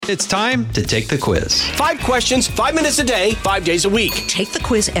It's time to take the quiz. 5 questions, 5 minutes a day, 5 days a week. Take the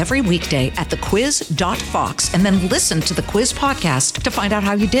quiz every weekday at thequiz.fox and then listen to the quiz podcast to find out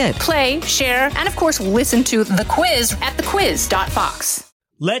how you did. Play, share, and of course, listen to the quiz at thequiz.fox.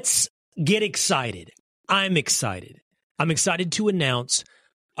 Let's get excited. I'm excited. I'm excited to announce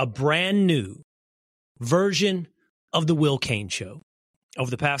a brand new version of The Will Cain Show. Over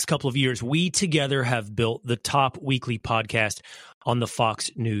the past couple of years, we together have built the top weekly podcast on the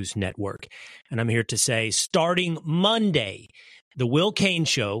Fox News Network. And I'm here to say, starting Monday, The Will Cain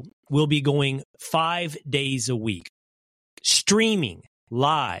Show will be going 5 days a week, streaming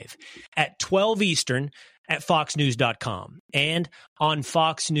live at 12 Eastern at foxnews.com and on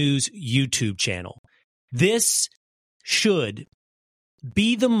Fox News YouTube channel. This should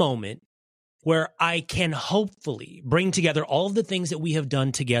be the moment where I can hopefully bring together all of the things that we have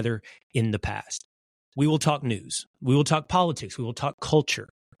done together in the past. We will talk news. We will talk politics. We will talk culture.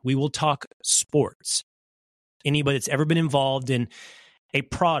 We will talk sports. Anybody that's ever been involved in a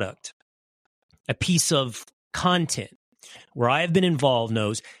product, a piece of content where I have been involved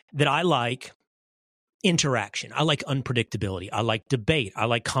knows that I like interaction. I like unpredictability. I like debate. I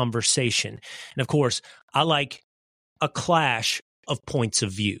like conversation. And of course, I like a clash of points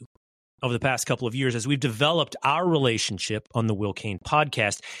of view. Over the past couple of years, as we've developed our relationship on the Will Cain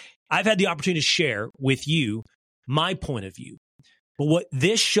podcast, I've had the opportunity to share with you my point of view. But what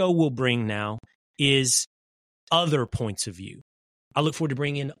this show will bring now is other points of view. I look forward to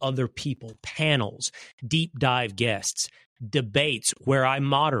bringing in other people, panels, deep dive guests, debates where I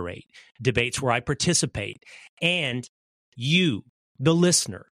moderate, debates where I participate, and you, the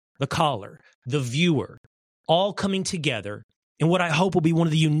listener, the caller, the viewer, all coming together in what I hope will be one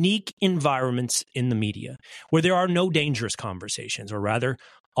of the unique environments in the media, where there are no dangerous conversations, or rather,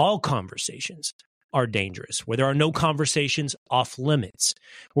 all conversations are dangerous, where there are no conversations off limits,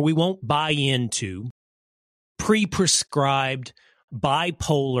 where we won't buy into pre-prescribed,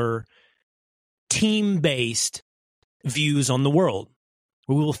 bipolar, team-based views on the world,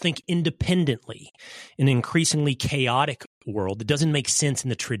 where we will think independently in an increasingly chaotic world that doesn't make sense in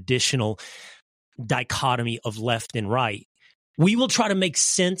the traditional dichotomy of left and right. We will try to make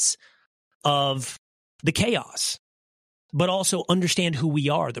sense of the chaos, but also understand who we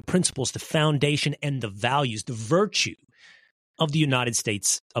are, the principles, the foundation, and the values, the virtue of the United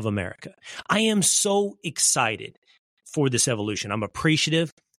States of America. I am so excited for this evolution. I'm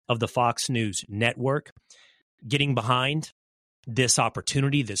appreciative of the Fox News Network getting behind this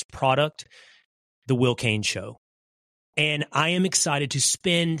opportunity, this product, The Will Cain Show. And I am excited to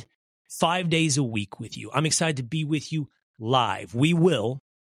spend 5 days a week with you. I'm excited to be with you live. We will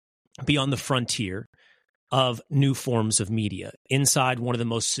be on the frontier of new forms of media inside one of the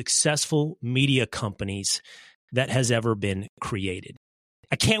most successful media companies that has ever been created.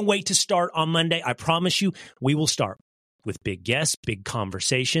 I can't wait to start on Monday. I promise you, we will start with big guests, big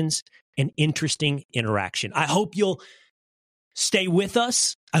conversations, and interesting interaction. I hope you'll stay with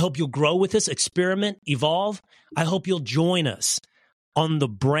us. I hope you'll grow with us, experiment, evolve. I hope you'll join us on the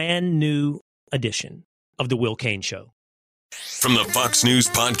brand new edition of The Will Cain Show. From the Fox News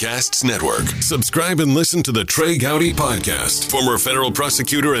Podcasts Network, subscribe and listen to the Trey Gowdy Podcast. Former federal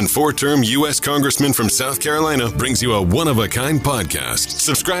prosecutor and 4-term U.S. Congressman from South Carolina brings you a one-of-a-kind podcast.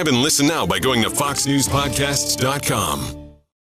 Subscribe and listen now by going to foxnewspodcasts.com.